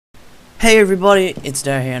Hey everybody, it's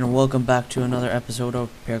Dar here and welcome back to another episode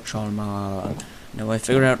of PIXLMON. Now I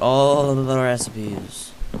figured out all of the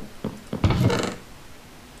recipes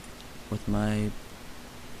with my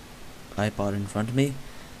iPod in front of me.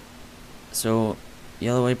 So,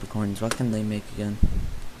 yellow apricorns, what can they make again?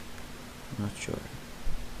 I'm not sure.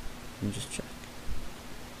 Let me just check.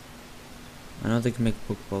 I know they can make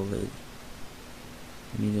a Pokeball lid.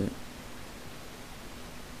 I need it.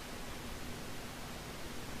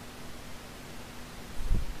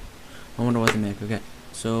 I wonder what they make. Okay,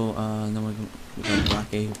 so then we got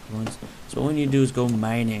black apricorns. So what we need to do is go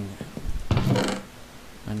mining.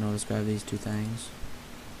 I know, let's grab these two things.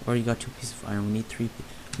 Already got 2 pieces of iron. We need 3.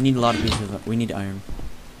 We need a lot of pieces of. We need iron.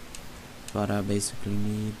 What I basically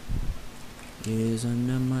need is a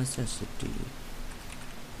necessity.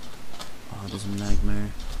 Oh, there's a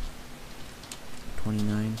nightmare.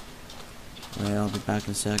 29. Right, I'll be back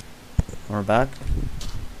in a sec. We're back.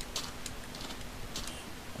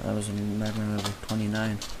 That was a nightmare level 29. I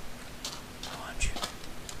want you.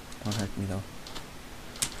 Don't hurt me though.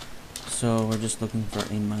 So we're just looking for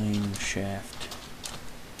a mine shaft.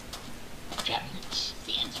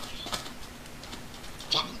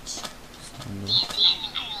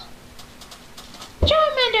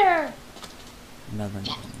 Charmander! Never.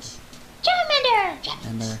 Charmander!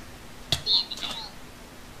 Ember.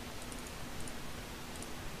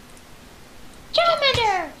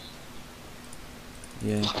 Charmander!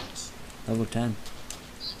 Yeah. Level 10.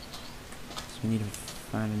 So we need to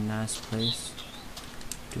find a nice place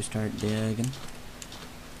to start digging.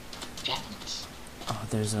 Oh,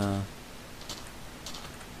 there's a...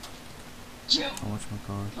 Oh,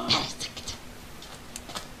 whatchamacallit?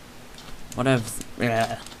 Whatever.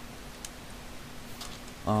 Yeah.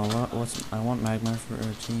 Oh, what's... I want magma for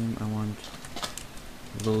our team. I want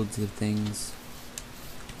loads of things.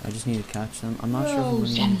 I just need to catch them. I'm not sure if I'm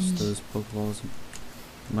going to use those Pokeballs.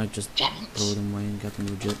 I might just throw them away and get them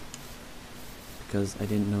legit. Because I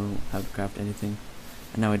didn't know how to craft anything.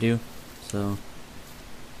 And now I do. So,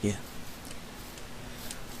 yeah.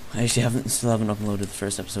 I actually still haven't uploaded the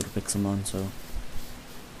first episode of PIXLMON, so...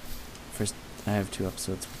 First, I have 2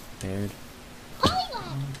 episodes prepared.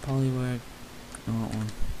 Poliwag. I want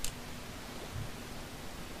one.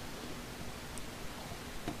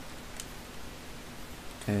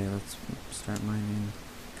 Okay, let's start mining.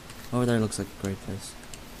 Over there looks like a great place.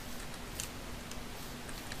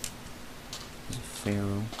 There's a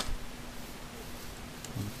pharaoh.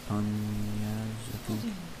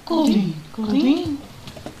 Goldie.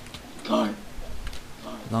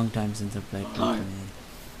 Long time since I've played Pokemon.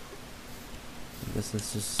 I guess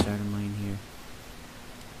let's just start a mine here.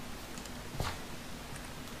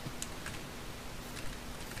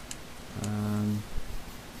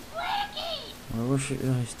 Where should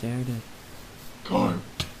I start it?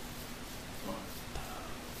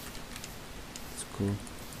 It's cool.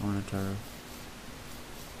 I want a Taro.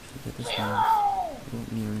 Should get this one. Oh,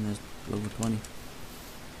 me in this level 20.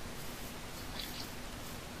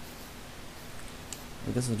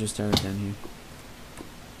 I guess I'll just start it down here.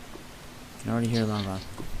 I can already hear lava.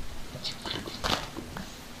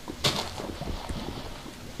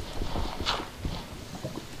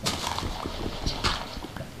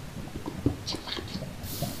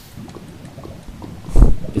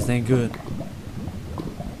 This ain't good.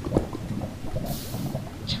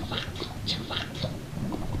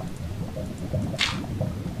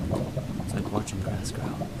 It's like watching grass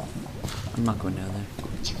grow. I'm not going down there.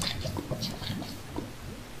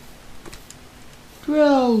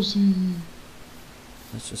 Drowsy.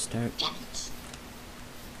 Let's just start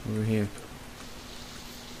over here.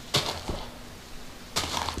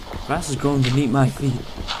 Grass is growing beneath my feet.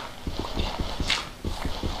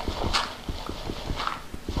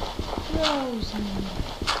 Drowsy.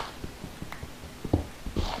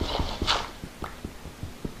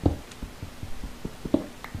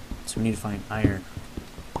 So we need to find iron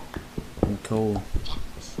and coal.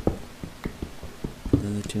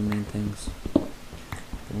 They're the 2 main things.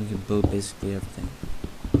 And we can build basically everything.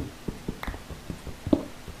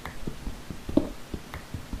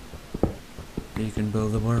 You can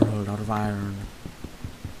build the world out of iron.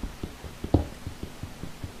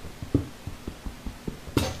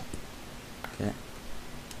 Okay.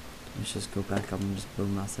 Let's just go back up and just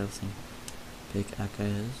build myself some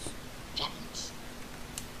pickaxes.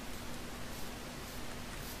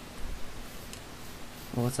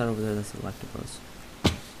 Oh, what's that over there? That's electabuzz.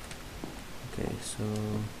 Okay, so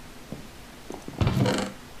I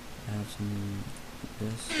have some of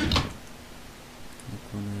this. Like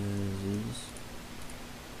one of these.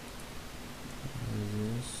 What is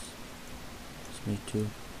this? Let's make 2.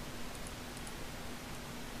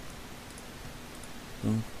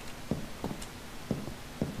 Boom.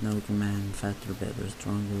 Now we can mine faster, better,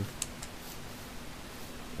 stronger.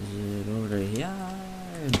 Is it over here?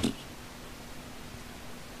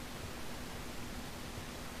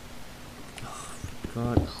 Oh,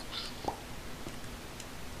 God.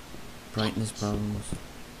 Brightness problems.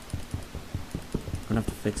 I'm gonna have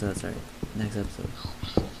to fix that, sorry. Next episode.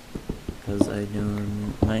 Because I do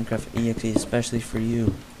Minecraft EXE especially for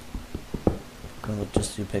you. I'll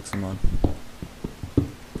just do PIXLMON.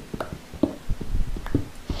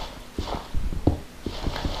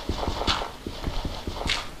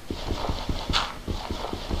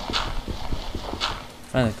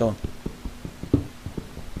 Fine, let's go.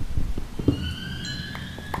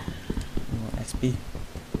 XP.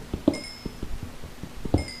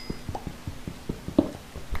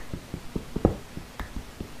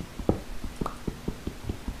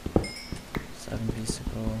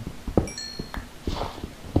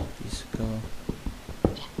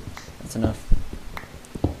 That's enough.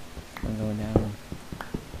 I'm going down.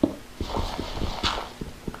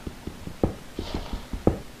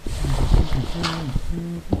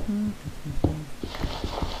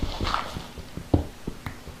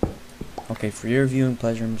 Okay, for your viewing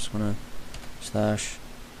pleasure, I'm just gonna slash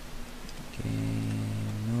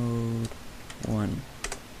game mode 1.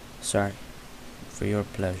 Sorry, for your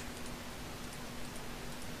pleasure.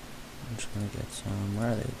 I'm just gonna get some.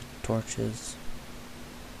 Where are they? Torches.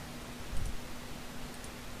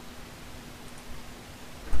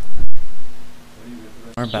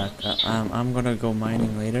 We're back. I'm gonna go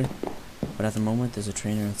mining later, but at the moment there's a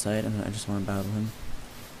trainer outside, and I just want to battle him.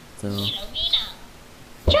 So.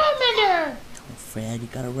 Charmander! Oh, Fred, you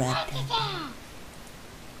got a rat. Oh,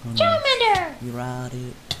 no. Charmander! You're out,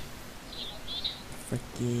 dude.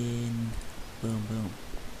 Freaking boom, boom.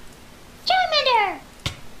 Charmander!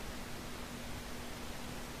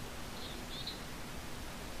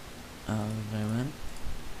 I win.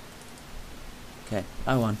 Okay,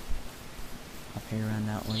 I won. Up here around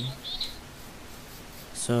that way.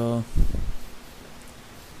 So,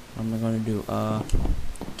 what am I gonna do? Yeah.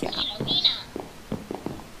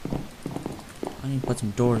 I need to put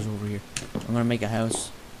some doors over here. I'm gonna make a house.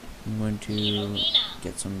 I'm going to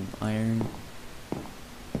get some iron.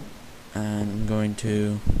 And I'm going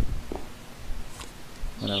to...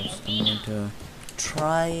 what else? I'm going to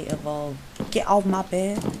try evolve... Get off my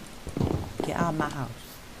bed! Get out of my house.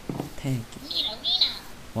 Thank you.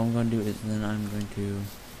 What I'm going to do is then I'm going to...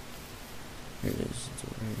 here it is. It's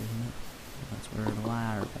over here, isn't it? That's where the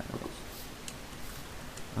wire battle is.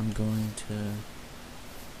 I'm going to...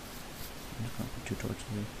 I'm just going to put 2 torches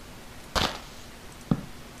here. Okay.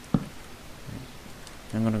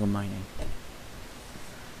 I'm going to go mining.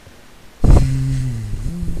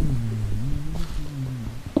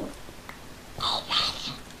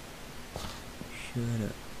 Shut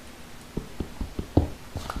up.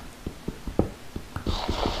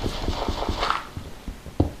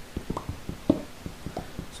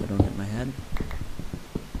 So don't hit my head.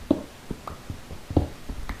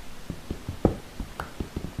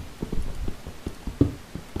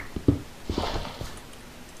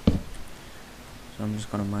 So I'm just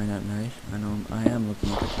gonna mine at night. I know I am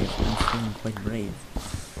looking at the cave. I'm feeling quite brave.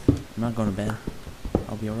 I'm not going to bed.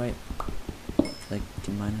 I'll be alright. I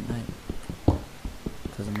can mine at night.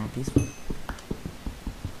 Because I'm not peaceful.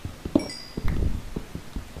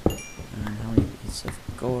 And how many pieces of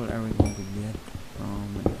gold are we going to get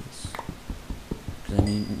from this? Because I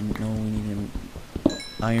we need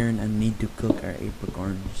iron and need to cook our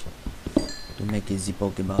apricorns to make easy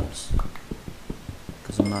pokeballs.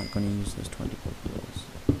 Because I'm not going to use those 20 pokeballs.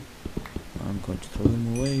 I'm going to throw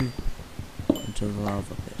them away into the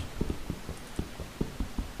lava pit.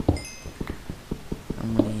 How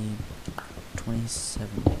many?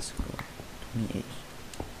 27 pieces of gold. 28.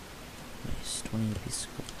 Nice, 28 pieces of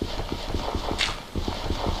gold.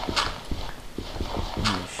 I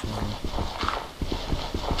need a shovel.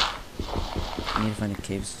 I need to find a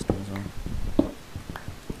cave system as well.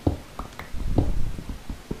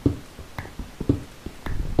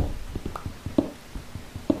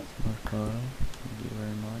 More coral. Thank you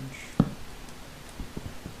very much.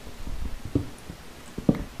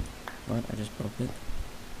 What? I just broke it.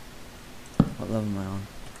 What level am I on?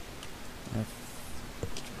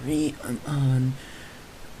 F3. I'm on.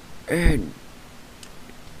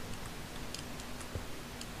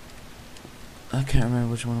 I can't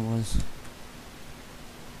remember which one it was.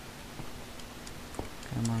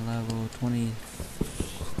 I'm on level 20,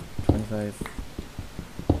 25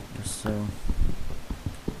 or so.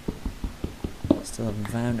 Still haven't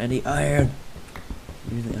found any iron.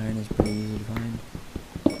 Usually iron is pretty easy to find.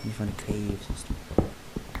 You find a cave system.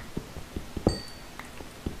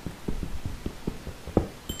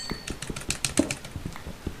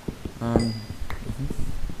 Oh,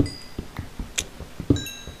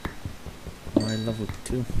 I level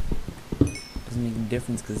 2. Doesn't make a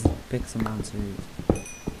difference because it's a PIXLMON series.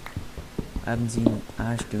 I haven't seen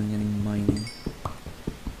Ash doing any mining.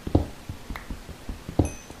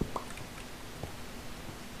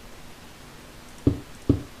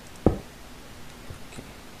 Okay.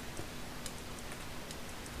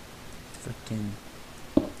 Frickin'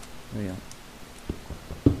 real.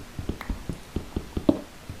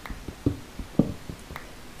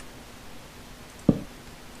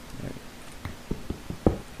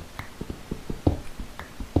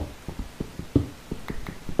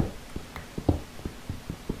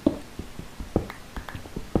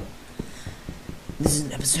 This is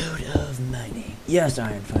an episode of mining. Yes,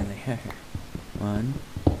 iron, finally. 1,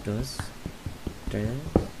 2, 3,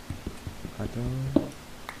 4,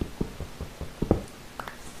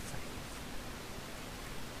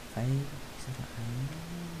 5, 6, 7, 8,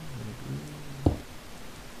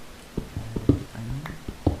 9.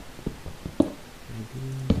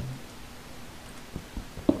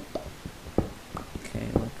 Okay,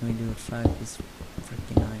 what can we do with 5 piece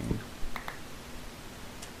freaking iron?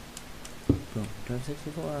 Boom. Do I have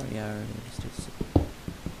 64? Yeah, I already just did 6.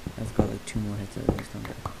 I've got like 2 more hits at least on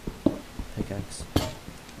there. Pickaxe.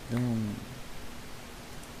 Boom.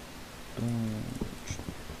 Boom.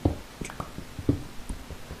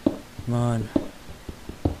 Come on.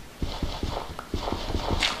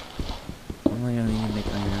 I'm not gonna need to make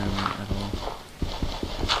iron armor at all.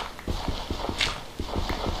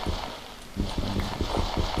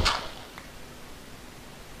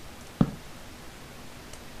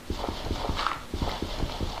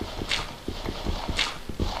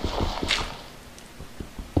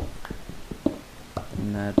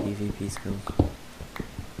 Not PvP skills. How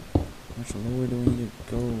much lower do we need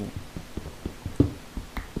to go?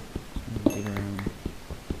 I'm gonna dig around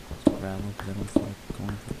gravel because I don't feel like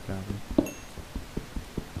going for gravel.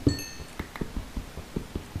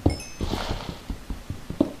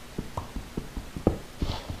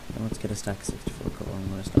 Now let's get a stack of 64 coal. I'm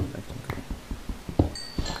gonna stop back to coal.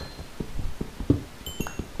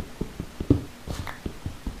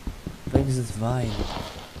 What is this vibe?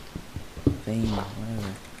 Fame,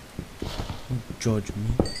 whatever. Don't judge me.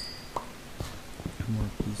 2 more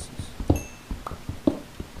pieces.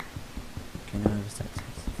 Okay, now I have a stack of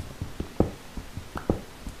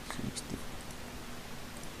 60.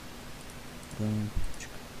 Boom,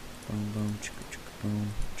 chicka, boom, boom, chicka, chicka, boom,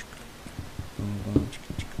 chicka, boom, boom,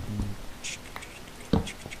 chicka, chicka, boom, chicka, chicka,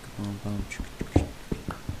 chicka, chicka, boom, boom, chicka, chicka,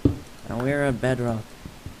 chicka. And we're at bedrock.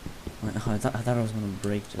 I thought I was gonna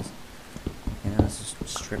break just. Okay, now let's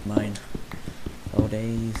just strip mine. Oh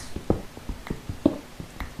days.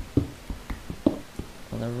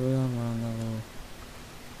 Well, the room we're on level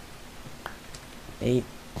 8.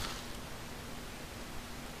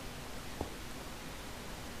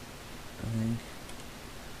 I think.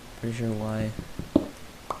 Pretty sure why.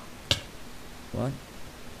 What?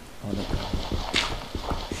 Oh, the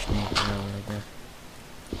snake arrow right there.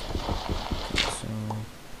 So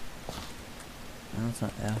now it's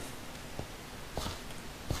not F.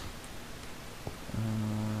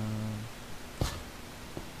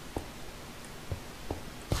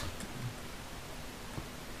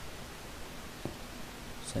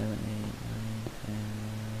 7, 8, 9, 10,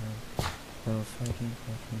 12, 13, 14,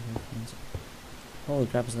 15, 16. Holy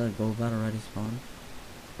crap, is that a gold bat already spawned?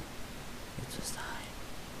 It's just high.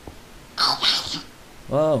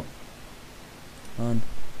 Whoa! Hold on.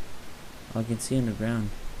 Oh, I can see underground.